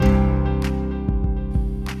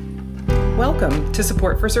Welcome to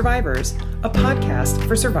Support for Survivors, a podcast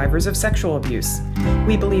for survivors of sexual abuse.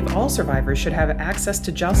 We believe all survivors should have access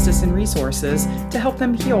to justice and resources to help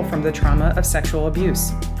them heal from the trauma of sexual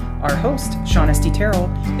abuse. Our host, Shaughnessy Terrell,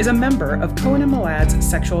 is a member of Cohen and Mlads's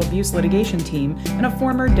sexual abuse litigation team and a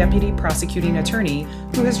former deputy prosecuting attorney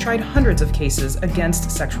who has tried hundreds of cases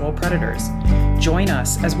against sexual predators. Join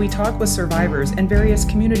us as we talk with survivors and various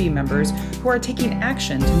community members who are taking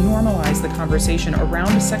action to normalize the conversation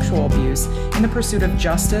around sexual abuse in the pursuit of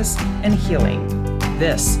justice and healing.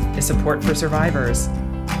 This is Support for Survivors.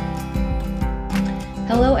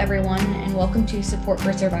 Hello, everyone, and welcome to Support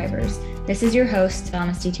for Survivors. This is your host,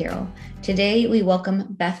 Shaughnessy Terrell. Today, we welcome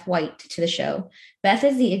Beth White to the show. Beth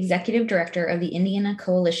is the Executive Director of the Indiana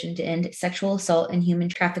Coalition to End Sexual Assault and Human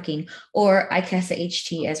Trafficking, or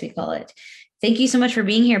ICASA-HT, as we call it. Thank you so much for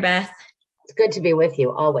being here, Beth. It's good to be with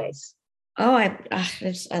you, always. Oh, I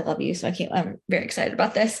love you, so I'm very excited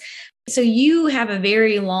about this. So you have a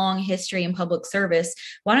very long history in public service.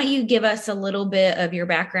 Why don't you give us a little bit of your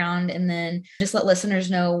background and then just let listeners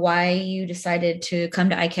know why you decided to come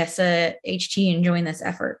to ICASA-HT and join this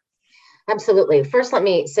effort? Absolutely. First, let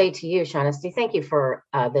me say to you, Shaughnessy, thank you for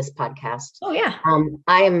this podcast. Oh, yeah.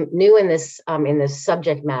 I am new in this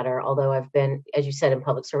subject matter, although I've been, as you said, in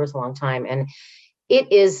public service a long time. And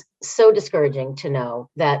it is so discouraging to know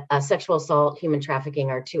that sexual assault, human trafficking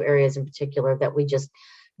are two areas in particular that we just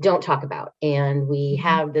don't talk about. And we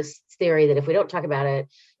have this theory that if we don't talk about it,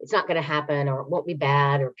 it's not going to happen, or it won't be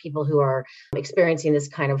bad, or people who are experiencing this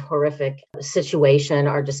kind of horrific situation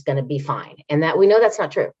are just going to be fine. And that we know that's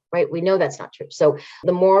not true, right? We know that's not true. So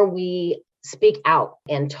the more we speak out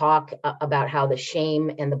and talk about how the shame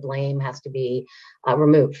and the blame has to be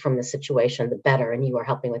removed from the situation, the better. And you are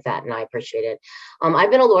helping with that, and I appreciate it. I've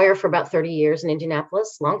been a lawyer for about 30 years in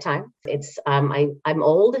Indianapolis, long time. It's I'm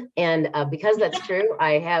old, and because that's true,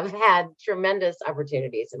 I have had tremendous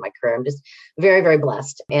opportunities in my career. I'm just very, very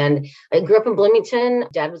blessed. And I grew up in Bloomington.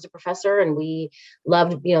 Dad was a professor, and we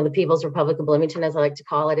loved, the People's Republic of Bloomington, as I like to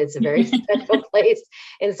call it. It's a very special place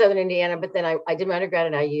in Southern Indiana. But then I did my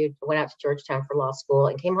undergrad at IU, went out to Georgetown for law school,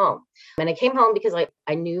 and came home. And I came home because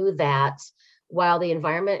I knew that while the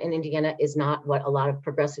environment in Indiana is not what a lot of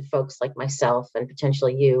progressive folks like myself and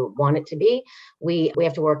potentially you want it to be, we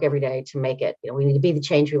have to work every day to make it. We need to be the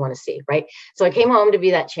change we want to see, right? So I came home to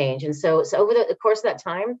be that change. And so over the course of that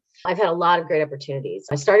time, I've had a lot of great opportunities.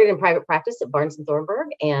 I started in private practice at Barnes & Thornburg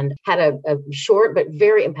and had a short but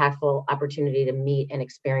very impactful opportunity to meet and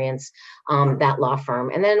experience that law firm.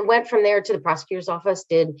 And then went from there to the prosecutor's office,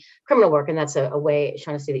 did criminal work. And that's a way,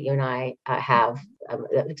 Shaughnessy, that you and I have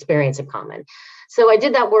experience in common. So I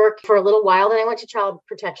did that work for a little while. Then I went to child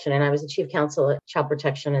protection, and I was the chief counsel at child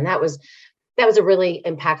protection. And that was a really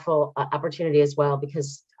impactful opportunity as well,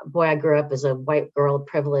 because boy, I grew up as a white girl of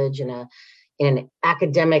privilege in an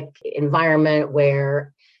academic environment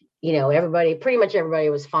where, pretty much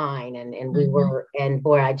everybody was fine. And we were, and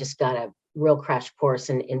boy, I just got a real crash course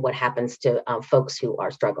in what happens to folks who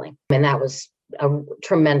are struggling. And that was a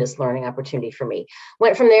tremendous learning opportunity for me.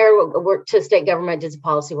 Went from there, worked to state government, did some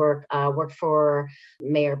policy work, worked for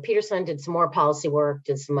Mayor Peterson, did some more policy work,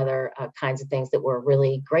 did some other kinds of things that were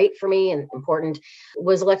really great for me and important.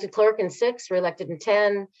 Was elected clerk in 6, reelected in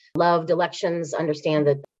 10, loved elections, understand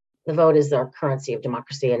that the vote is our currency of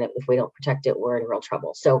democracy, and if we don't protect it, we're in real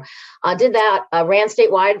trouble. So did that, ran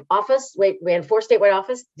statewide office, ran 4 statewide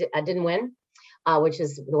office, I didn't win. Which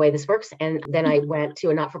is the way this works. And then I went to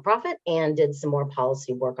a not-for-profit and did some more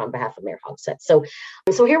policy work on behalf of Mayor Hogsett.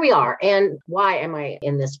 So here we are. And why am I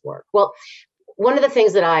in this work? Well, one of the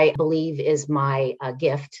things that I believe is my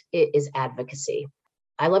gift is advocacy.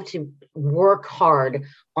 I love to work hard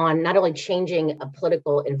on not only changing a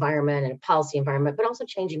political environment and a policy environment, but also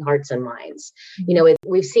changing hearts and minds.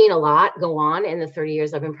 We've seen a lot go on in the 30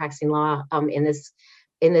 years I've been practicing law in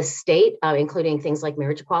this state, including things like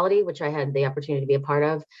marriage equality, which I had the opportunity to be a part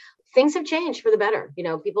of. Things have changed for the better.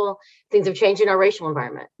 Things have changed in our racial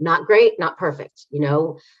environment. Not great, not perfect,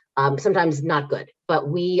 sometimes not good, but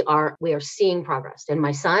we are seeing progress. And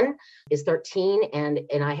my son is 13,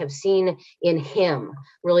 and I have seen in him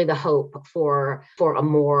really the hope for a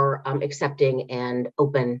more accepting and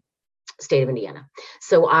open state of Indiana.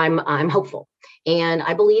 So I'm hopeful. And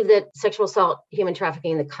I believe that sexual assault, human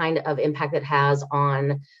trafficking, the kind of impact it has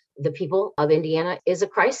on the people of Indiana is a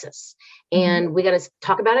crisis. And we got to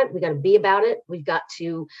talk about it. We got to be about it. We've got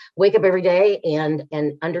to wake up every day and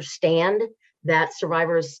understand that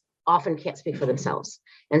survivors often can't speak for themselves.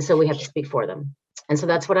 And so we have to speak for them. And so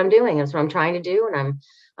that's what I'm doing. That's what I'm trying to do. And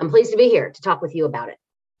I'm pleased to be here to talk with you about it.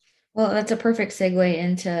 Well, that's a perfect segue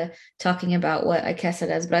into talking about what ICASA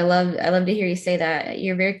does. But I love to hear you say that.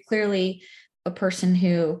 You're very clearly a person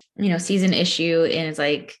who, sees an issue and is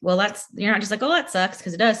like, well, you're not just like, oh, that sucks,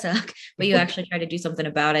 because it does suck, but you actually try to do something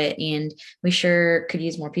about it. And we sure could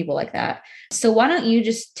use more people like that. So why don't you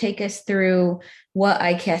just take us through what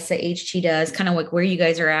ICASA HT does, kind of like where you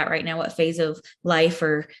guys are at right now, what phase of life,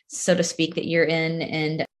 or so to speak, that you're in,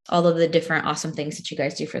 and all of the different awesome things that you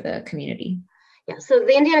guys do for the community. Yeah, so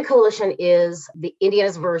the Indiana Coalition is the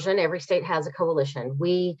Indiana's version. Every state has a coalition.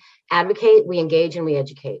 We advocate, we engage, and we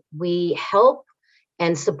educate. We help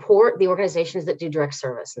and support the organizations that do direct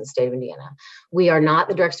service in the state of Indiana. We are not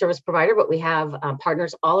the direct service provider, but we have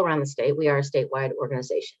partners all around the state. We are a statewide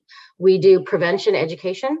organization. We do prevention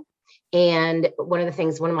education. And one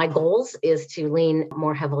of my goals is to lean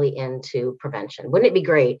more heavily into prevention. Wouldn't it be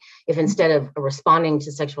great if instead of responding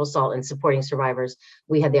to sexual assault and supporting survivors,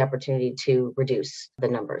 we had the opportunity to reduce the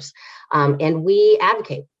numbers? And we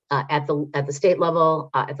advocate at the state level,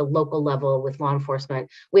 at the local level with law enforcement.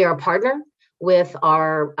 We are a partner with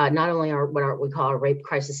our not only what we call our rape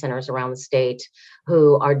crisis centers around the state,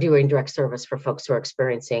 who are doing direct service for folks who are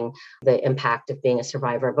experiencing the impact of being a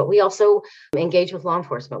survivor, but we also engage with law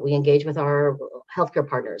enforcement. We engage with our healthcare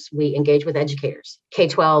partners. We engage with educators,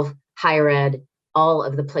 K-12, higher ed, all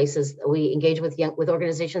of the places. We engage with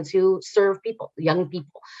organizations who serve people, young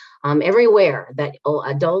people. Everywhere that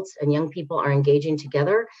adults and young people are engaging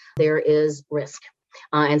together, there is risk.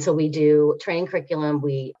 And so we do training curriculum.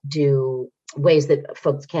 We do ways that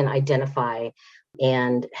folks can identify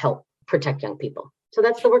and help protect young people. So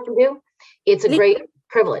that's the work we do. It's a great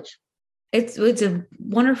privilege. It's a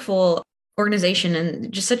wonderful organization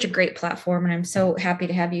and just such a great platform. And I'm so happy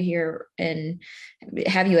to have you here and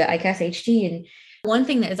have you at ICASA HT. And one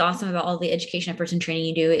thing that is awesome about all the education efforts and training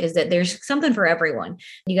you do is that there's something for everyone.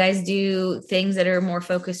 You guys do things that are more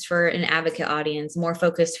focused for an advocate audience, more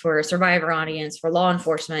focused for a survivor audience, for law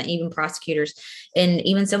enforcement, even prosecutors, and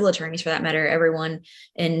even civil attorneys for that matter, everyone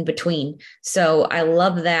in between. So I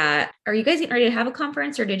love that. Are you guys getting ready to have a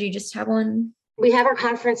conference, or did you just have one? We have our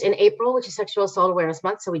conference in April, which is Sexual Assault Awareness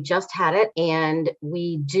Month. So we just had it, and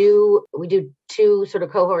we do two sort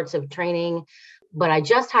of cohorts of training. But I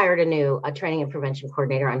just hired a training and prevention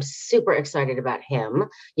coordinator. I'm super excited about him,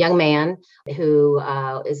 young man who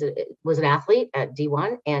was an athlete at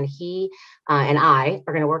D1, and he and I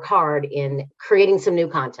are going to work hard in creating some new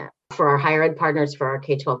content for our higher ed partners, for our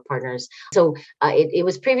K-12 partners. So it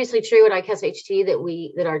was previously true at ICASA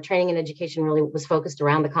HT that our training and education really was focused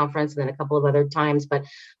around the conference, and then a couple of other times. But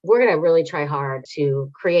we're going to really try hard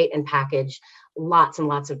to create and package lots and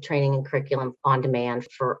lots of training and curriculum on demand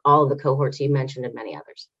for all of the cohorts you mentioned and many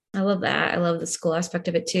others. I love that. I love the school aspect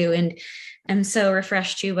of it too. And I'm so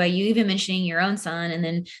refreshed too by you even mentioning your own son, and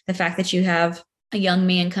then the fact that you have a young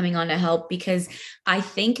man coming on to help, because I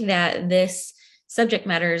think that this subject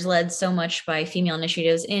matter is led so much by female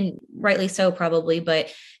initiatives, and rightly so probably,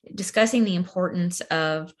 but discussing the importance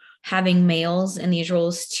of having males in these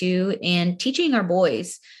roles too, and teaching our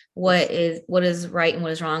boys what is right and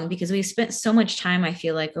what is wrong, because we've spent so much time, I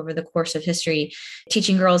feel like, over the course of history,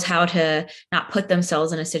 teaching girls how to not put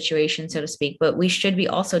themselves in a situation, so to speak, but we should be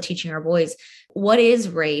also teaching our boys what is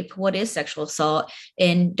rape, what is sexual assault,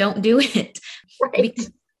 and don't do it. Right.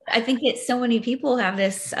 Because I think that so many people have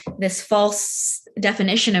this false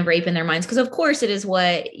definition of rape in their minds, because of course it is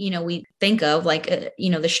what, we think of, like,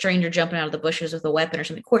 the stranger jumping out of the bushes with a weapon or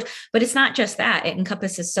something, of course, but it's not just that. It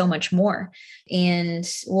encompasses so much more. And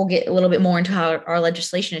we'll get a little bit more into how our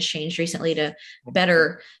legislation has changed recently to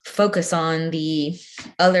better focus on the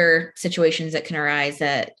other situations that can arise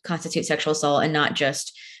that constitute sexual assault, and not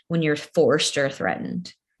just when you're forced or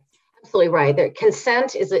threatened. Absolutely right.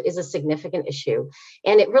 Consent is a significant issue,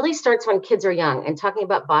 and it really starts when kids are young. And talking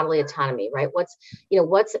about bodily autonomy, right? What's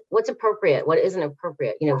appropriate, what isn't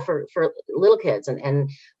appropriate, for little kids, and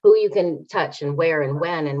who you can touch and where and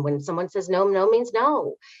when. And when someone says no, no means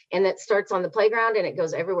no, and that starts on the playground, and it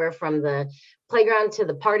goes everywhere from the playground to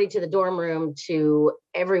the party to the dorm room to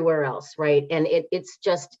everywhere else, right? And it's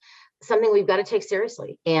just something we've got to take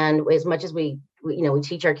seriously. And as much as we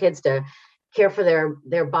teach our kids to care for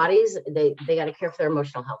their bodies, they got to care for their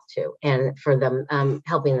emotional health too, and for them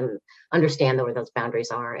helping them understand where those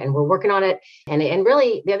boundaries are. And we're working on it. And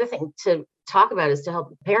really, the other thing to talk about is to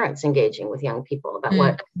help parents engaging with young people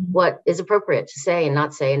about what is appropriate to say and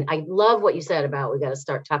not say. And I love what you said about we got to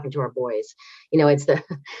start talking to our boys. We've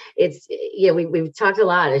talked a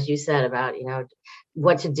lot, as you said, about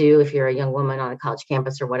what to do if you're a young woman on a college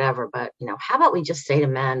campus or whatever. But how about we just say to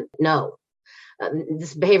men, no.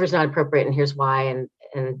 This behavior is not appropriate, and here's why,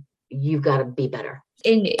 and you've got to be better.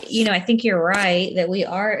 And, I think you're right that we're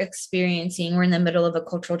in the middle of a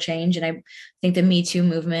cultural change. And I think the Me Too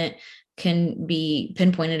movement can be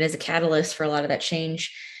pinpointed as a catalyst for a lot of that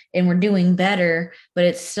change. And we're doing better, but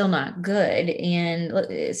it's still not good.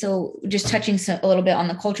 And so just touching a little bit on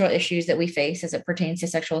the cultural issues that we face as it pertains to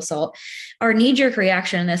sexual assault, our knee-jerk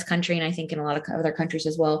reaction in this country, and I think in a lot of other countries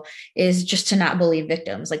as well, is just to not believe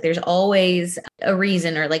victims. Like there's always a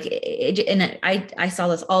reason, or like, and I saw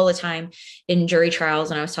this all the time in jury trials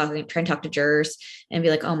when I was trying to talk to jurors and be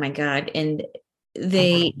the oh my God. And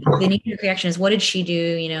the knee-jerk reaction is, what did she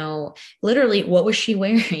do? Literally, what was she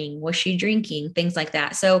wearing? Was she drinking? Things like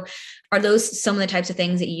that. So are those some of the types of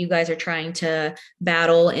things that you guys are trying to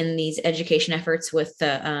battle in these education efforts with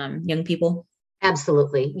the young people?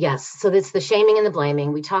 Absolutely. Yes. So it's the shaming and the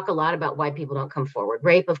blaming. We talk a lot about why people don't come forward.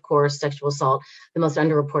 Rape, of course, sexual assault, the most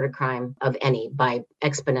underreported crime of any by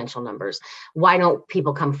exponential numbers. Why don't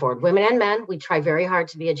people come forward? Women and men, we try very hard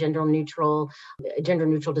to be a gender neutral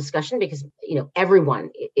discussion because, everyone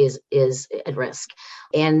is at risk.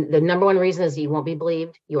 And the number one reason is you won't be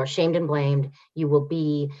believed. You are shamed and blamed. You will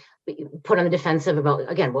be put on the defensive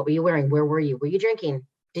about, again, what were you wearing? Where were you? Were you drinking?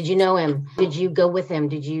 Did you know him? Did you go with him?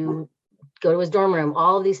 Did you go to his dorm room?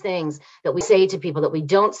 All of these things that we say to people that we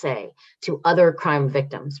don't say to other crime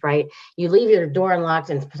victims, right? You leave your door unlocked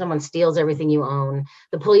and someone steals everything you own.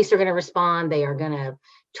 The police are going to respond. They are going to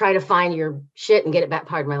try to find your shit and get it back,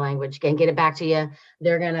 pardon my language, and get it back to you.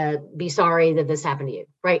 They're going to be sorry that this happened to you,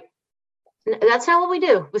 right? That's not what we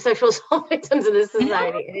do with sexual assault victims in this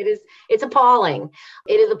society. It's appalling.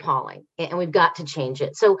 It is appalling. And we've got to change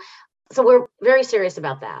it. So we're very serious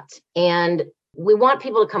about that. And we want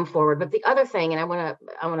people to come forward. But the other thing, and I want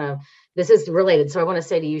to, this is related. So I want to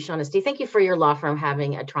say to you, Shaughnessy, thank you for your law firm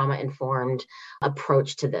having a trauma-informed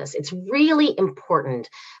approach to this. It's really important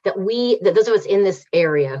that those of us in this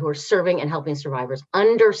area who are serving and helping survivors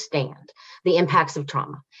understand the impacts of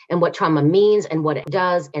trauma and what trauma means and what it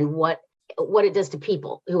does and what it does to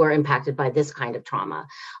people who are impacted by this kind of trauma.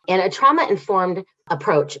 And a trauma-informed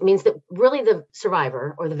approach means that really the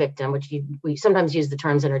survivor or the victim, which we sometimes use the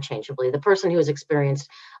terms interchangeably, the person who has experienced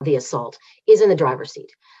the assault is in the driver's seat.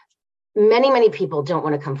 Many, many people don't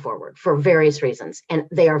want to come forward for various reasons, and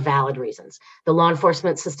they are valid reasons. The law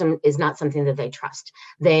enforcement system is not something that they trust.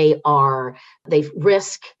 They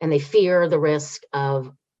risk and they fear the risk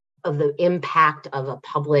of the impact of a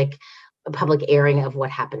public airing of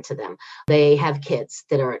what happened to them. They have kids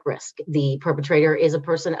that are at risk. The perpetrator is a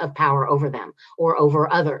person of power over them or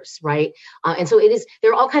over others, right? And so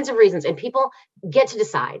there are all kinds of reasons, and people get to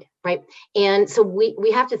decide, right? And so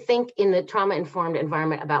we have to think in the trauma-informed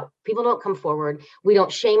environment about people don't come forward. We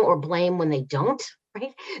don't shame or blame when they don't.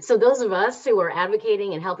 Right. So those of us who are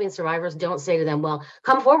advocating and helping survivors don't say to them, well,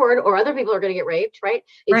 come forward or other people are going to get raped. Right.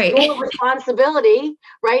 It's right. Your responsibility,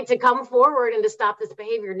 right, to come forward and to stop this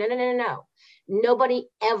behavior. No. Nobody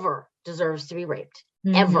ever deserves to be raped.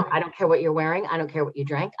 Mm-hmm. Ever. I don't care what you're wearing. I don't care what you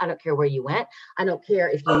drank. I don't care where you went. I don't care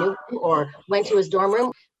if you knew him or went to his dorm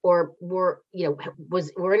room or were in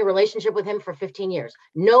a relationship with him for 15 years.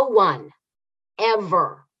 No one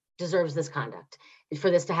ever deserves this conduct,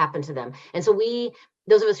 for this to happen to them. And so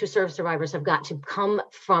those of us who serve survivors have got to come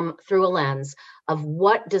through a lens of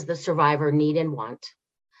what does the survivor need and want,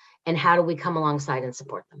 and how do we come alongside and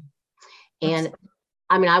support them? And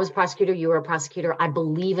I mean, I was a prosecutor, you were a prosecutor. I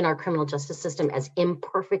believe in our criminal justice system, as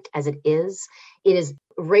imperfect as it is. It is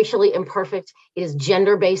racially imperfect. It is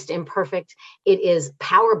gender-based imperfect. It is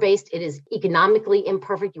power-based. It is economically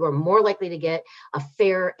imperfect. You are more likely to get a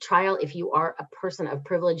fair trial if you are a person of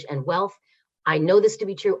privilege and wealth. I know this to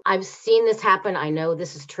be true. I've seen this happen. I know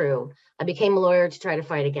this is true. I became a lawyer to try to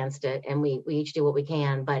fight against it, and we each do what we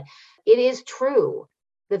can. But it is true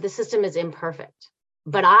that the system is imperfect.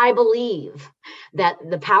 But I believe that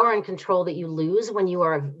the power and control that you lose when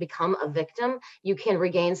you become a victim, you can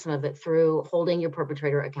regain some of it through holding your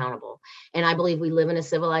perpetrator accountable. And I believe we live in a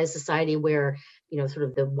civilized society where, sort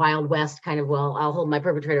of the Wild West kind of, well, I'll hold my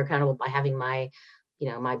perpetrator accountable by having my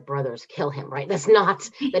brothers kill him, right?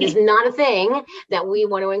 That is not a thing that we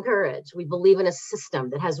want to encourage. We believe in a system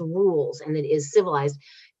that has rules and that is civilized.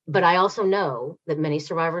 But I also know that many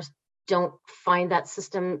survivors don't find that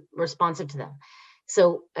system responsive to them.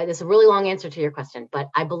 So it's a really long answer to your question, but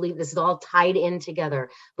I believe this is all tied in together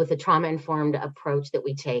with the trauma-informed approach that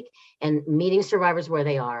we take, and meeting survivors where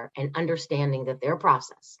they are and understanding that their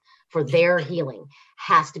process for their healing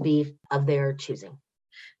has to be of their choosing.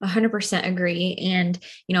 100% agree. And,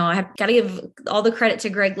 I have got to give all the credit to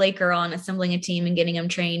Greg Laker on assembling a team and getting them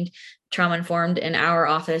trained, trauma informed in our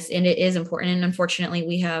office. And it is important. And unfortunately,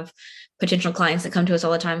 we have potential clients that come to us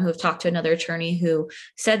all the time who have talked to another attorney who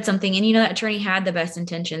said something, and that attorney had the best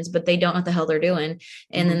intentions, but they don't know what the hell they're doing.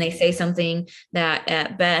 And then they say something that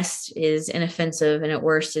at best is inoffensive and at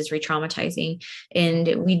worst is re-traumatizing.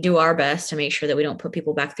 And we do our best to make sure that we don't put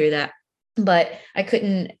people back through that. But I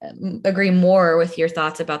couldn't agree more with your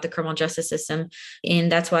thoughts about the criminal justice system. And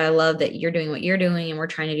that's why I love that you're doing what you're doing and we're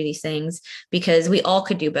trying to do these things, because we all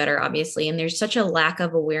could do better, obviously. And there's such a lack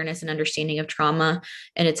of awareness and understanding of trauma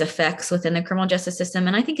and its effects within the criminal justice system.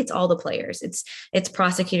 And I think it's all the players. It's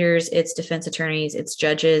prosecutors, it's defense attorneys, it's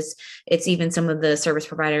judges, it's even some of the service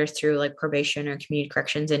providers through like probation or community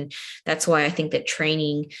corrections. And that's why I think that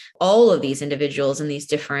training all of these individuals in these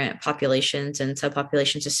different populations and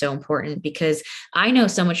subpopulations is so important, because I know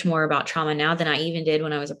so much more about trauma now than I even did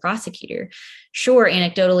when I was a prosecutor. Sure,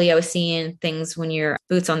 anecdotally, I was seeing things when you're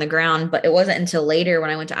boots on the ground, but it wasn't until later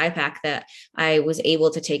when I went to IPAC that I was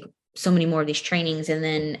able to take so many more of these trainings and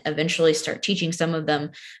then eventually start teaching some of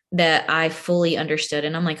them that I fully understood.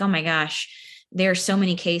 And I'm like, oh my gosh, there are so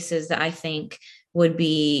many cases that I think would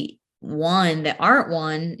be won that aren't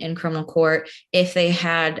won in criminal court if they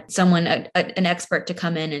had someone, an expert, to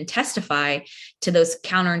come in and testify to those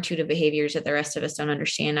counterintuitive behaviors that the rest of us don't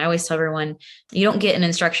understand. I always tell everyone, you don't get an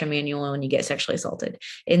instruction manual when you get sexually assaulted.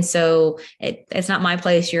 And so it's not my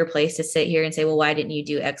place, your place to sit here and say, well, why didn't you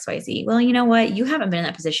do X, Y, Z? Well, you know what? You haven't been in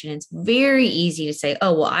that position. It's very easy to say,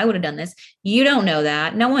 oh, well, I would have done this. You don't know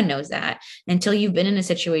that. No one knows that until you've been in a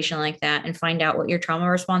situation like that and find out what your trauma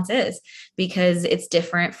response is, because it's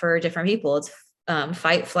different for different people. It's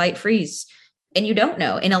fight, flight, freeze, and you don't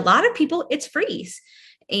know. And a lot of people, it's freeze.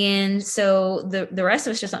 And so the rest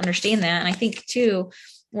of us just don't understand that. And I think too,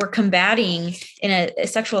 we're combating in a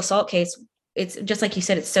sexual assault case. It's just like you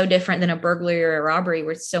said, it's so different than a burglary or a robbery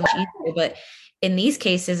where it's so much easier. But in these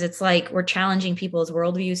cases, it's like we're challenging people's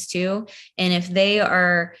worldviews too. And if they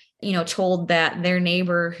are, told that their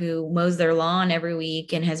neighbor who mows their lawn every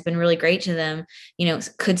week and has been really great to them,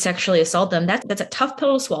 could sexually assault them, that's a tough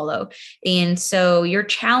pill to swallow. And so you're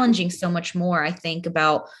challenging so much more, I think,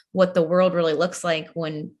 about what the world really looks like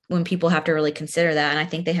when people have to really consider that. And I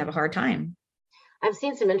think they have a hard time. I've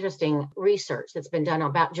seen some interesting research that's been done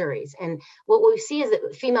about juries. And what we see is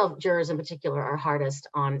that female jurors in particular are hardest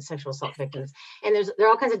on sexual assault victims. And there are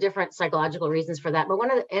all kinds of different psychological reasons for that. But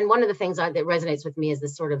one of the things that resonates with me is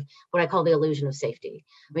this sort of what I call the illusion of safety.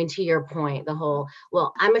 I mean, to your point, the whole,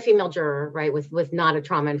 well, I'm a female juror, right, with not a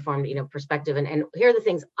trauma-informed, perspective. And here are the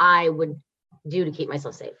things I would do to keep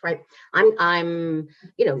myself safe, right? I'm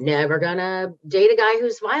never gonna date a guy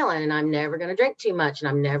who's violent, and I'm never gonna drink too much, and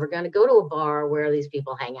I'm never gonna go to a bar where these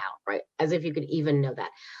people hang out, right? As if you could even know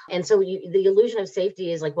that. And so the illusion of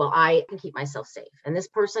safety is like, well, I can keep myself safe, and this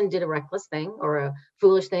person did a reckless thing or a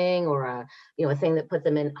foolish thing or a thing that put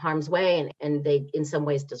them in harm's way, and they in some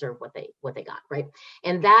ways deserve what they got, right?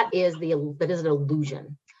 And that is an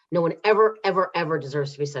illusion. No one ever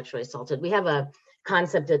deserves to be sexually assaulted. We have a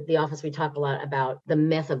concept at the office. We talk a lot about the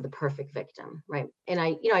myth of the perfect victim, right? And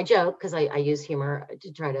I joke because I use humor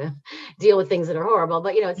to try to deal with things that are horrible.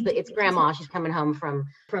 But it's grandma. She's coming home from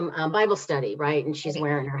Bible study, right? And she's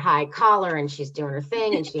wearing her high collar and she's doing her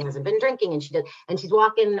thing and she hasn't been drinking and she's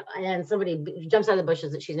walking and somebody jumps out of the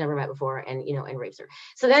bushes that she's never met before and rapes her.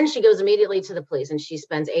 So then she goes immediately to the police and she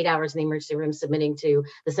spends 8 hours in the emergency room submitting to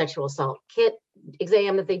the sexual assault kit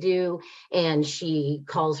exam that they do, and she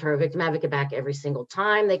calls her victim advocate back every single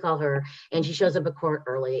time they call her, and she shows up at court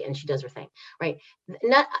early and she does her thing, right?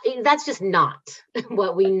 That's just not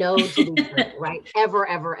what we know to be true, right? Ever.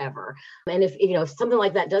 And if something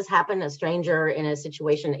like that does happen, a stranger in a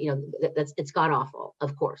situation, it's god awful,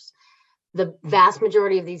 of course. The vast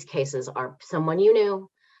majority of these cases are someone you knew,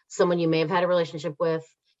 someone you may have had a relationship with.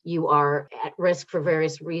 You are at risk for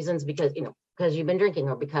various reasons because you've been drinking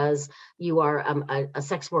or because you are a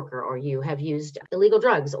sex worker or you have used illegal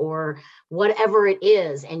drugs or whatever it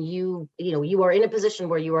is. And you are in a position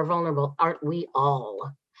where you are vulnerable. Aren't we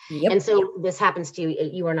all? Yep. And so this happens to you.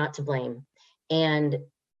 You are not to blame. And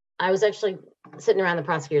I was actually sitting around the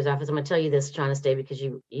prosecutor's office. I'm going to tell you this, John Day, because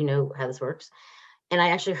you know how this works. And I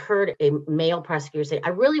actually heard a male prosecutor say, I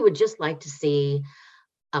really would just like to see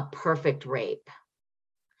a perfect rape.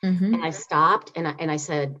 Mm-hmm. And I stopped and I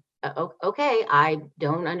said, okay, I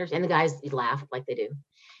don't understand. And the guys laugh like they do.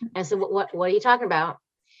 And so what are you talking about?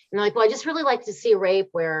 And they're like, well, I just really like to see a rape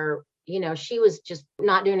where she was just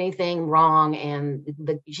not doing anything wrong, and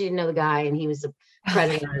she didn't know the guy, and he was a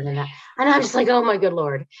predator, and I'm just like, oh my good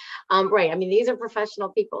Lord. Right. I mean, these are professional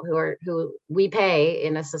people who we pay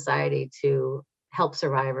in a society to help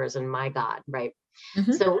survivors, and my God, right.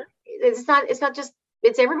 Mm-hmm. So it's not just,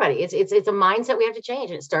 it's everybody. It's a mindset we have to change.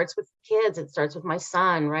 And it starts with kids. It starts with my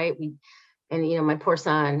son, right? My poor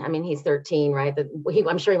son, I mean, he's 13, right?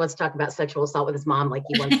 I'm sure he wants to talk about sexual assault with his mom. Like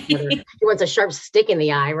he wants a sharp stick in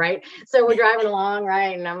the eye, right? So we're driving along,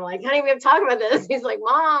 right? And I'm like, honey, we have to talk about this. He's like,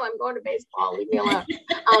 Mom, I'm going to baseball. Leave me alone.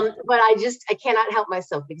 But I cannot help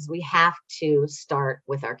myself, because we have to start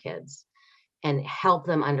with our kids and help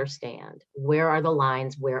them understand where are the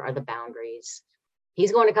lines, where are the boundaries.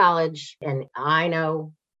 He's going to college, and I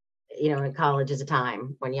know, in college is a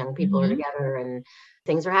time when young people are together and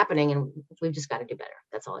things are happening, and we've just got to do better.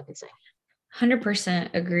 That's all I can say.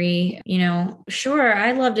 100% agree. Sure,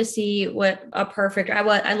 I'd love to see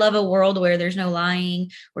I love a world where there's no lying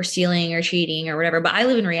or stealing or cheating or whatever, but I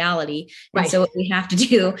live in reality. And so what we have to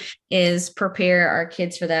do is prepare our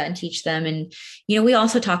kids for that and teach them. And, we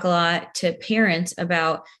also talk a lot to parents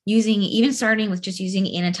about starting with just using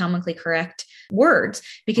anatomically correct words,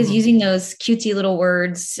 because using those cutesy little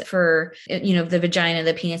words for, the vagina,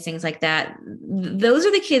 the penis, things like that, those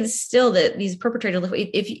are the kids still that these perpetrators,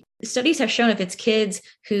 studies have shown if it's kids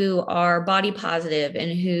who are body positive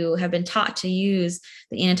and who have been taught to use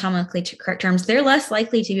the anatomically correct terms, they're less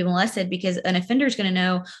likely to be molested, because an offender is going to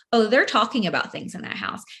know, oh, they're talking about things in that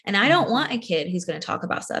house. And I don't want a kid who's going to talk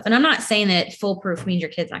about stuff. And I'm not saying that foolproof means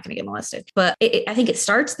your kid's not going to get molested, but I think it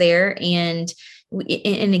starts there. And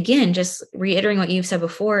again, just reiterating what you've said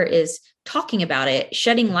before is talking about it,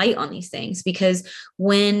 shedding light on these things, because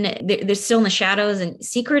when they're still in the shadows, and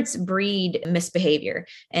secrets breed misbehavior.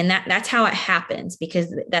 And that's how it happens,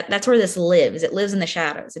 because that's where this lives. It lives in the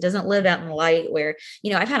shadows. It doesn't live out in the light where,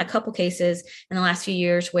 I've had a couple cases in the last few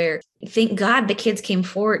years where, thank God, the kids came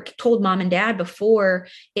forward, told mom and dad before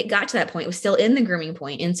it got to that point. It was still in the grooming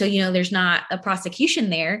point. And so, there's not a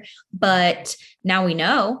prosecution there, but now we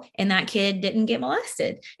know, and that kid didn't get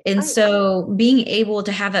molested. And so being able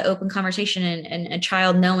to have that open conversation and a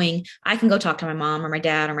child knowing I can go talk to my mom or my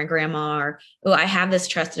dad or my grandma, or, oh, I have this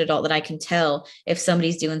trusted adult that I can tell if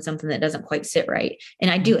somebody's doing something that doesn't quite sit right. And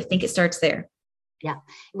I think it starts there. Yeah.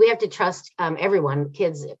 We have to trust everyone,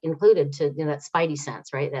 kids included, to that spidey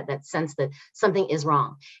sense, right? That sense that something is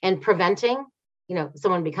wrong, and preventing,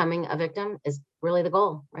 someone becoming a victim is really the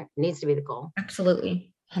goal, right? It needs to be the goal. Absolutely.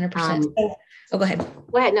 100%. Go ahead.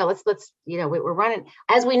 Go ahead. No, let's, we're running,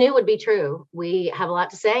 as we knew would be true. We have a lot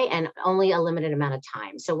to say and only a limited amount of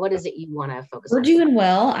time. So what is it you want to focus on? We're doing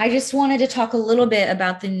well. I just wanted to talk a little bit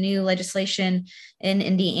about the new legislation in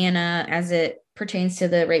Indiana as it pertains to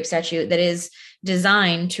the rape statute that is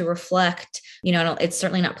designed to reflect, it's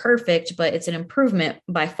certainly not perfect, but it's an improvement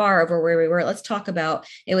by far over where we were. Let's talk about,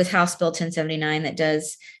 it was House Bill 1079 that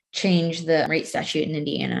does change the rape statute in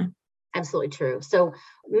Indiana. Absolutely true. So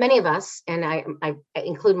many of us, and I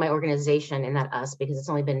include my organization in that us, because it's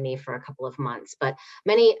only been me for a couple of months, but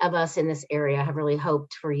many of us in this area have really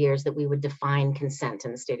hoped for years that we would define consent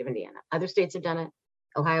in the state of Indiana. Other states have done it.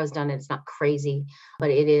 Ohio's done it. It's not crazy, but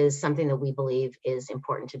it is something that we believe is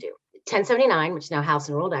important to do. 1079, which is now House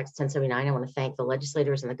Enrolled Act 1079. I want to thank the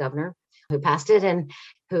legislators and the governor who passed it and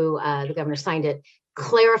who the governor signed it,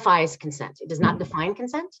 clarifies consent. It does not define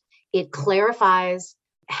consent. It clarifies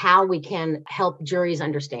how we can help juries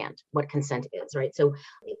understand what consent is, right? So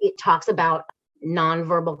it talks about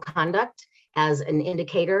nonverbal conduct as an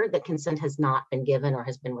indicator that consent has not been given or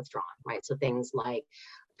has been withdrawn, right? So things like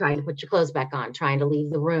trying to put your clothes back on, trying to leave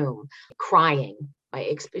the room, crying,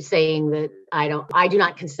 right? Saying that I do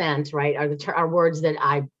not consent, right? Are words that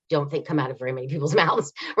I don't think come out of very many people's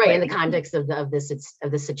mouths, right? In the context of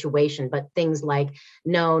this situation. But things like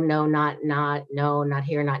no, not no, not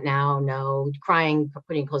here, not now, no, crying,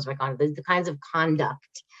 putting clothes back on, the kinds of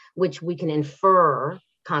conduct which we can infer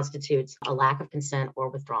constitutes a lack of consent or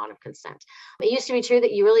withdrawn of consent. It used to be true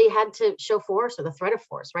that you really had to show force or the threat of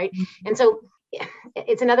force, right? Mm-hmm. And so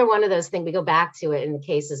it's another one of those things. We go back to it in the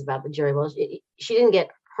cases about the jury. Well, she didn't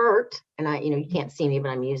get hurt, and you can't see me, but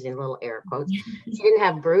I'm using little air quotes. She didn't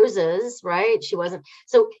have bruises, right? She wasn't.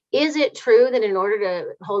 So is it true that in order to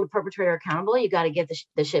hold a perpetrator accountable, you got to get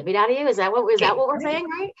the shit beat out of you? Is that what we're saying,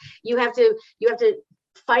 right? You have to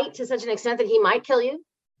fight to such an extent that he might kill you,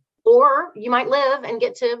 or you might live and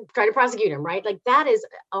get to try to prosecute him, right? Like that is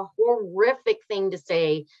a horrific thing to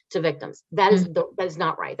say to victims. That is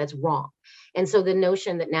not right. That's wrong. And so the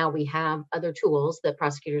notion that now we have other tools that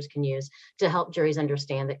prosecutors can use to help juries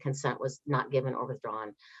understand that consent was not given or withdrawn.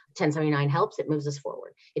 1079 helps. It moves us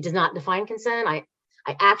forward. It does not define consent.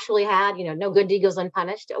 I actually had, no good deed goes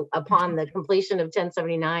unpunished upon the completion of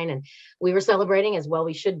 1079. And we were celebrating as well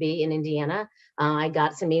we should be in Indiana. I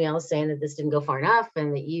got some emails saying that this didn't go far enough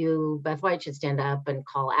and that you, Beth White, should stand up and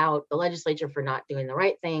call out the legislature for not doing the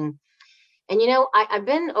right thing. And, I've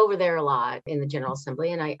been over there a lot in the General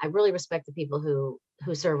Assembly, and I really respect the people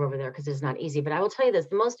who serve over there because it's not easy. But I will tell you this,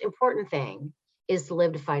 the most important thing is to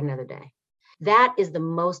live to fight another day. That is the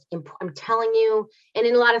most important, I'm telling you. And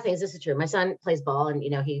in a lot of things, this is true. My son plays ball and,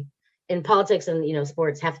 he, in politics and,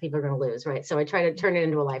 sports, half the people are going to lose, right? So I try to turn it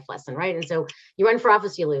into a life lesson, right? And so you run for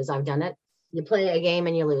office, you lose. I've done it. You play a game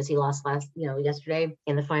and you lose. He lost yesterday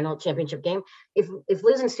in the final championship game. If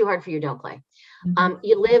losing's too hard for you, don't play.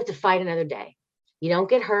 You live to fight another day. You don't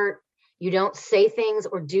get hurt. You don't say things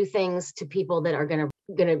or do things to people that are going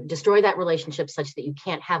to destroy that relationship such that you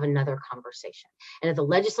can't have another conversation. And at the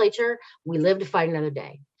legislature, we live to fight another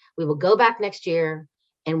day. We will go back next year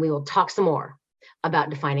and we will talk some more about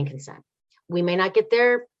defining consent. We may not get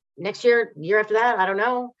there next year, year after that, I don't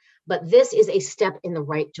know, but this is a step in the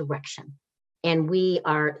right direction. And we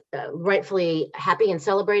are rightfully happy and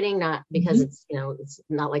celebrating, not because it's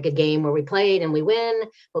not like a game where we played and we win,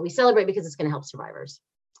 but we celebrate because it's going to help survivors.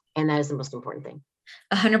 And that is the most important thing.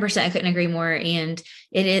 100%. I couldn't agree more. And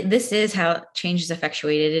this is how change is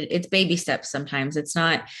effectuated. It's baby steps. Sometimes it's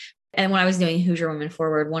not. And when I was doing Hoosier Women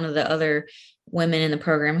Forward, one of the other women in the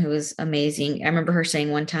program who was amazing, I remember her saying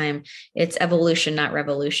one time, it's evolution, not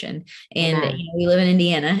revolution. And we live in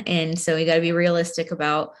Indiana. And so we got to be realistic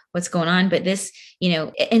about what's going on. But this,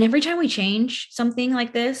 and every time we change something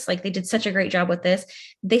like this, like they did such a great job with this,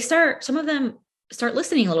 some of them start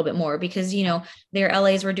listening a little bit more because, their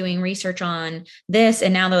LAs were doing research on this.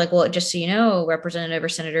 And now they're like, well, just so you know, representative or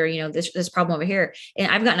senator, this problem over here. And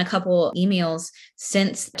I've gotten a couple emails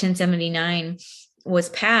since 1079 was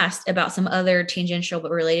passed about some other tangential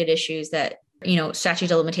but related issues that,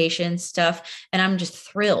 statute of limitations stuff. And I'm just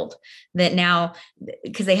thrilled that now,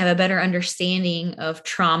 because they have a better understanding of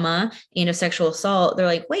trauma and of sexual assault, they're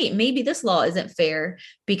like, wait, maybe this law isn't fair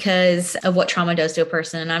because of what trauma does to a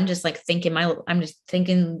person. And I'm just like thinking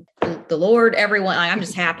the Lord, everyone, I'm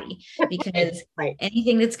just happy because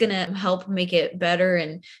anything that's going to help make it better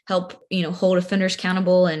and help, hold offenders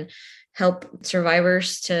accountable and help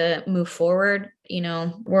survivors to move forward,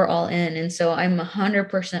 we're all in. And so I'm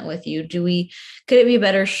 100% with you. Could it be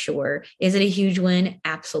better? Sure. Is it a huge win?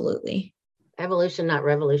 Absolutely. Evolution, not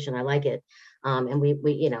revolution. I like it. And we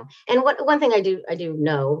and one thing I do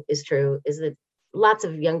know is true is that lots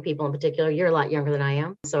of young people in particular, you're a lot younger than I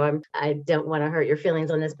am. So I don't want to hurt your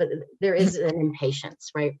feelings on this, but there is an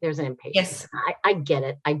impatience, right? There's an impatience. Yes. I get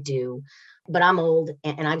it. I do. But I'm old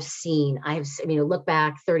and I've seen, look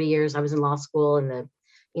back 30 years, I was in law school in the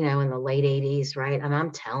late 80s, right? And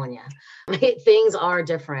I'm telling you, things are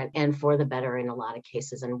different and for the better in a lot of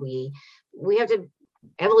cases. And we have to,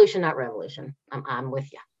 evolution, not revolution. I'm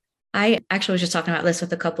with you. I actually was just talking about this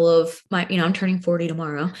with a couple of my, I'm turning 40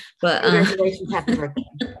 tomorrow, but congratulations, happy birthday.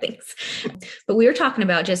 Thanks. But we were talking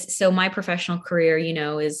about so my professional career,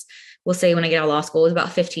 is, we'll say when I get out of law school, I was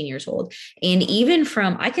about 15 years old. And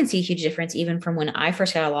I can see a huge difference even from when I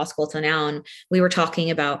first got out of law school to now. And we were talking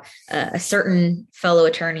about a certain fellow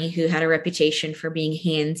attorney who had a reputation for being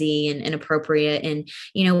handsy and inappropriate. And,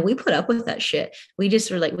 we put up with that shit. We just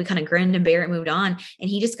were like, we kind of grinned and bear it, moved on. And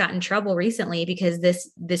he just got in trouble recently because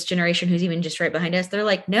this generation who's even just right behind us, they're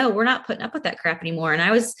like, no, we're not putting up with that crap anymore. And I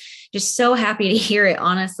was just so happy to hear it,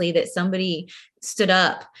 honestly, that somebody stood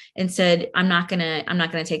up and said, I'm not going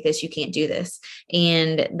to take this. You can't do this.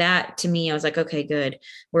 And that to me, I was like, okay, good.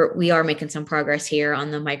 We are making some progress here on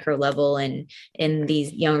the micro level. And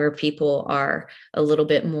these younger people are a little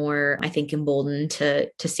bit more, I think, emboldened to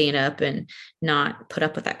stand up and not put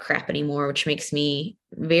up with that crap anymore, which makes me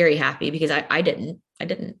very happy because I didn't.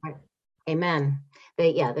 Amen.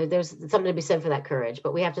 There's something to be said for that courage,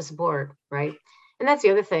 but we have to support, right? And that's the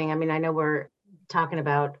other thing. I know we're talking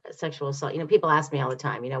about sexual assault. People ask me all the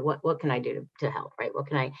time, what can I do to help, right? What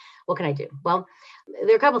can I do? Well,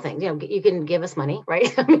 there are a couple of things. You can give us money,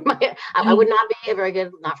 right? I would not be a very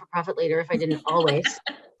good not-for-profit leader if I didn't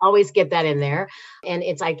always get that in there. And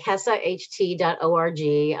it's icesaht.org,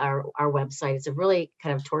 our website. It's a really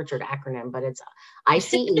kind of tortured acronym, but it's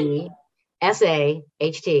icesaht.org.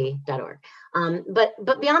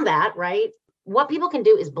 But beyond that, right? What people can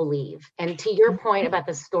do is believe. And to your point about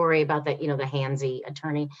the story about that, the handsy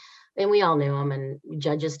attorney, and we all knew him and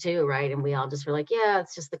judges too, right? And we all just were like, yeah,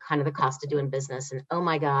 it's just the kind of the cost of doing business. And oh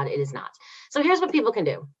my God, it is not. So here's what people can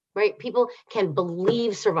do, right? People can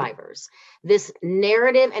believe survivors. This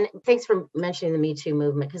narrative, and thanks for mentioning the Me Too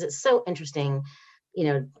movement, because it's so interesting.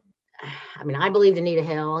 I believed Anita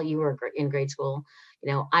Hill. You were in grade school. I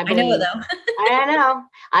I know it believe, though. I know,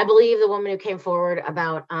 I believe the woman who came forward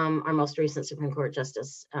about our most recent Supreme Court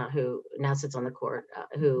justice, who now sits on the court,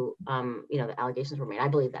 who, the allegations were made. I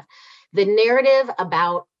believe that the narrative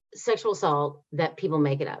about sexual assault, that people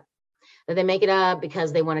make it up, that they make it up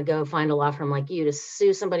because they want to go find a law firm like you to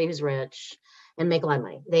sue somebody who's rich and make a lot of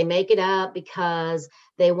money. They make it up because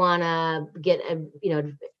they want to get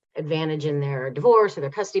advantage in their divorce or their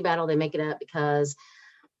custody battle. They make it up because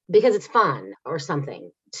it's fun or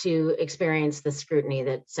something to experience the scrutiny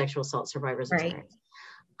that sexual assault survivors experience.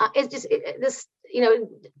 It's just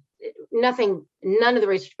none of the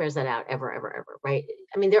research bears that out ever, right?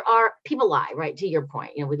 I mean, there are people lie, right? To your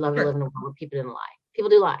point, we'd love to live in a world where people didn't lie. People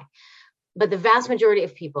do lie. But the vast majority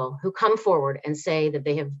of people who come forward and say that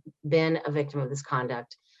they have been a victim of this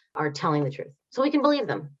conduct are telling the truth. So we can believe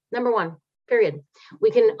them. Number one, period.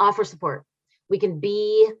 We can offer support. We can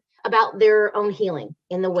be about their own healing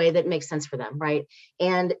in the way that makes sense for them, right?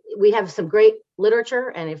 And we have some great literature.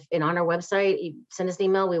 And on our website, you send us an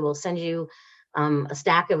email, we will send you a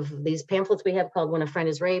stack of these pamphlets we have called When a Friend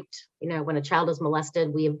is Raped, when a child is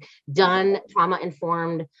molested. We have done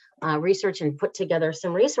trauma-informed research and put together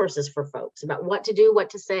some resources for folks about what to do,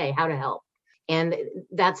 what to say, how to help. And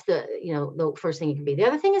that's the first thing you can be. The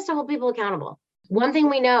other thing is to hold people accountable. One thing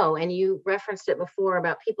we know, and you referenced it before,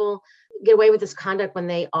 about people get away with this conduct when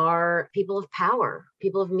they are people of power,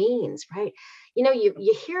 people of means, right?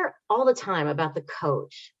 You hear all the time about the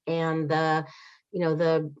coach and the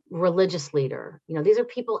religious leader. These are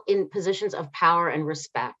people in positions of power and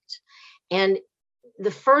respect. And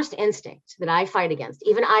the first instinct that I fight against,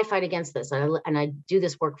 even I fight against this, and I do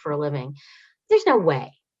this work for a living, there's no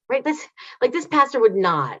way, right? This pastor would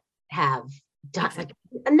not have done,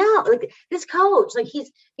 this coach,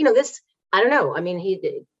 he's, I don't know. I mean,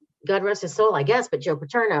 he, God rest his soul, I guess, but Joe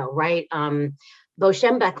Paterno, right? Bo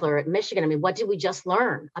Schembechler at Michigan. I mean, what did we just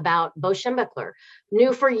learn about Bo Schembechler?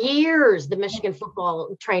 Knew for years the Michigan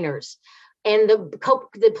football trainers, and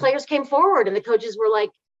the players came forward and the coaches were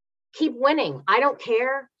like, keep winning. I don't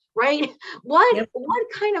care, right? What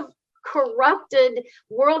kind of corrupted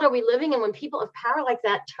world are we living in when people of power like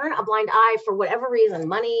that turn a blind eye for whatever reason?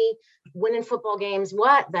 Money, winning football games,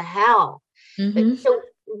 what the hell? Mm-hmm. So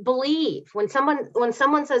believe when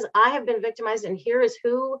someone says, I have been victimized and here is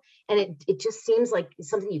who, and it just seems like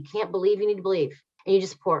something you can't believe, you need to believe, and you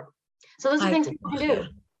just support. So those are things people can do.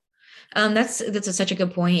 That's such a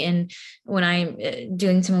good point. And when I'm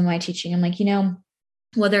doing some of my teaching, I'm like,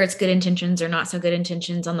 whether it's good intentions or not so good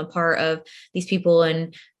intentions on the part of these people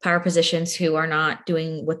in power positions who are not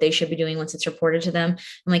doing what they should be doing once it's reported to them.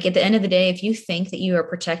 I'm like, at the end of the day, if you think that you are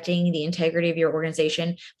protecting the integrity of your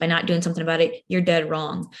organization by not doing something about it, you're dead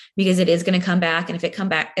wrong, because it is going to come back. And if it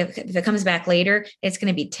comes back later, it's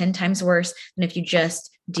going to be 10 times worse than if you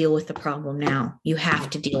just deal with the problem now. You have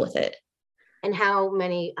to deal with it. And how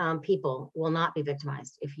many people will not be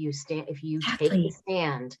victimized if you Exactly. take the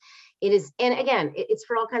stand? It is, and again, it's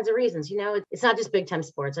for all kinds of reasons. It's not just big time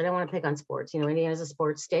sports. I don't want to pick on sports. Indiana's a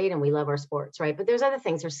sports state and we love our sports, right? But there's other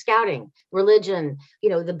things. There's scouting, religion,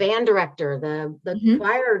 the band director, the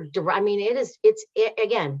choir. I mean, it's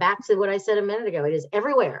again, back to what I said a minute ago. It is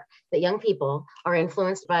everywhere that young people are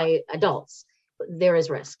influenced by adults. There is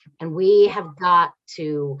risk, and we have got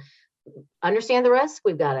to understand the risk.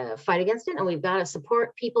 We've got to fight against it, and we've got to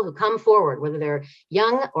support people who come forward, whether they're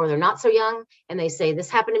young or they're not so young, and they say, this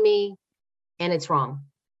happened to me and it's wrong.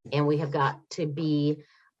 And we got to believe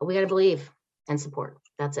and support.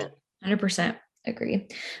 That's it. 100% agree.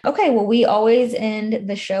 Okay. Well, we always end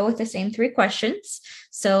the show with the same 3 questions.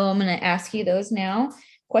 So I'm going to ask you those now.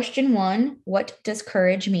 Question 1, what does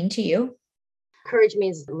courage mean to you? Courage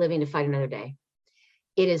means living to fight another day.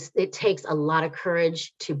 It takes a lot of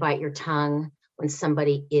courage to bite your tongue when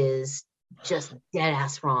somebody is just dead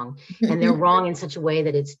ass wrong, and they're wrong in such a way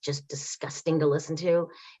that it's just disgusting to listen to.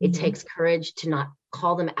 It takes courage to not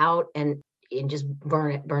call them out and just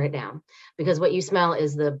burn it down, because what you smell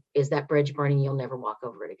is that bridge burning. You'll never walk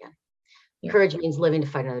over it again. Yeah. Courage means living to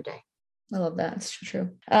fight another day. I love that. It's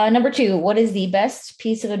true. Number 2, what is the best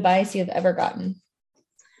piece of advice you've ever gotten?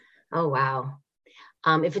 Oh, wow.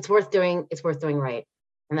 If it's worth doing, it's worth doing right.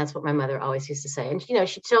 And that's what my mother always used to say. And,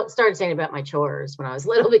 she started saying about my chores when I was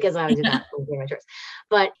little, because I did not do my chores.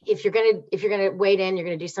 But if you're going to wade in, you're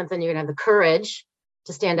going to do something, you're going to have the courage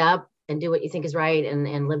to stand up and do what you think is right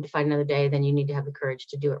and live to fight another day, then you need to have the courage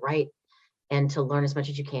to do it right and to learn as much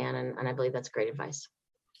as you can. And I believe that's great advice.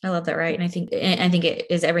 I love that. Right. And I think it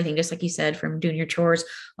is everything, just like you said, from doing your chores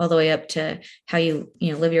all the way up to how you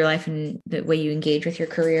live your life and the way you engage with your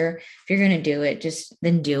career. If you're going to do it,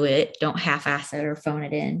 then do it. Don't half-ass it or phone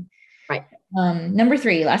it in. Right. Number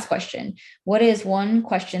 3, last question. What is one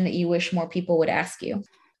question that you wish more people would ask you?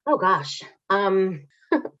 Oh gosh.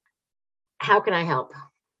 How can I help?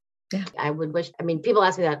 Yeah. People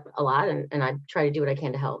ask me that a lot, and I try to do what I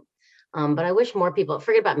can to help. But I wish more people,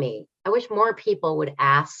 forget about me. I wish more people would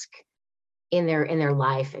ask in their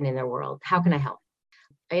life and in their world, how can I help?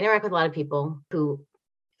 I interact with a lot of people who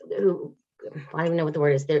I don't even know what the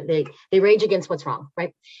word is. They rage against what's wrong,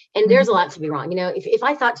 right? And there's a lot to be wrong. If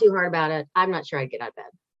I thought too hard about it, I'm not sure I'd get out of bed.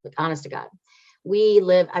 Like, honest to God,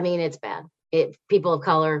 it's bad. People of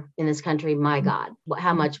color in this country, my God,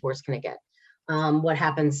 how much worse can it get? What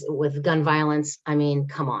happens with gun violence? I mean,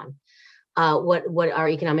 come on. What our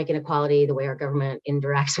economic inequality, the way our government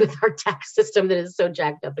interacts with our tax system that is so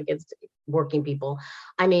jacked up against working people.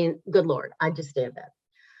 I mean, good Lord, I just stay in bed.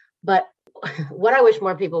 But what I wish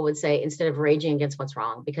more people would say instead of raging against what's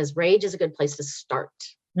wrong, because rage is a good place to start.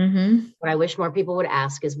 What I wish more people would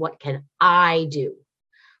ask is, what can I do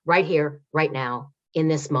right here, right now, in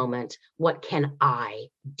this moment? What can I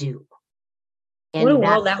do? And what a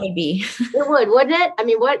world that would be. It would, wouldn't it? I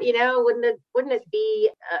mean, wouldn't it be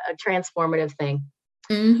a transformative thing?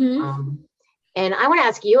 And I want to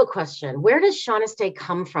ask you a question. Where does Shaughnessy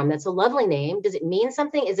come from? That's a lovely name. Does it mean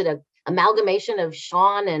something? Is it an amalgamation of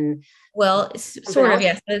Sean and? Well, sort of,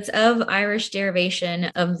 yes. It's of Irish derivation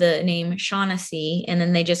of the name Shaughnessy, and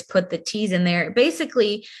then they just put the T's in there.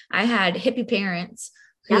 Basically, I had hippie parents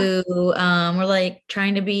who were like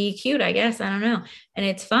trying to be cute, I guess. I don't know. And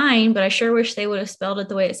it's fine, but I sure wish they would have spelled it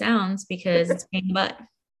the way it sounds, because it's pain in the butt.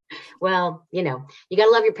 Well, you got to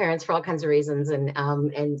love your parents for all kinds of reasons, and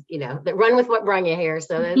run with what brung you here.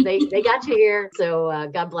 So they got you here. So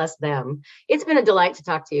God bless them. It's been a delight to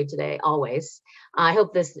talk to you today, always. I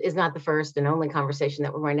hope this is not the first and only conversation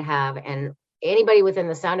that we're going to have. And anybody within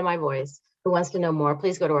the sound of my voice who wants to know more,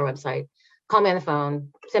 please go to our website, call me on the phone,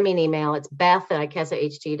 send me an email. It's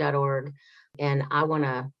beth@ikessaht.org. And I want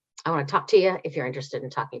to talk to you if you're interested in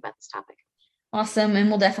talking about this topic. Awesome. And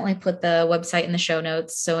we'll definitely put the website in the show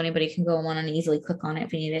notes so anybody can go on and easily click on it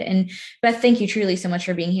if you need it. And Beth, thank you truly so much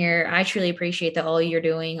for being here. I truly appreciate that all you're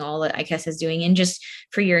doing, all that IKESSA is doing, and just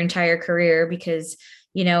for your entire career, because,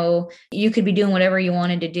 you could be doing whatever you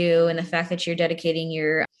wanted to do. And the fact that you're dedicating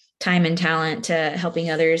your time and talent to helping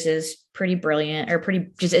others is pretty brilliant, or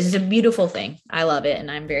it's a beautiful thing. I love it.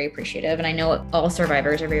 And I'm very appreciative. And I know all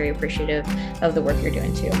survivors are very appreciative of the work you're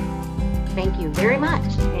doing too. Thank you very much.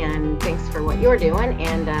 And thanks for what you're doing.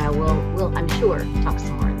 And we'll, I'm sure, talk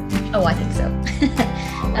some more in the future. Oh, I think so.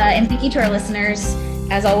 And thank you to our listeners.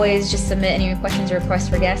 As always, just submit any questions or requests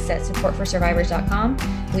for guests at supportforsurvivors.com.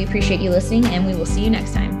 We appreciate you listening, and we will see you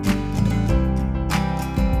next time.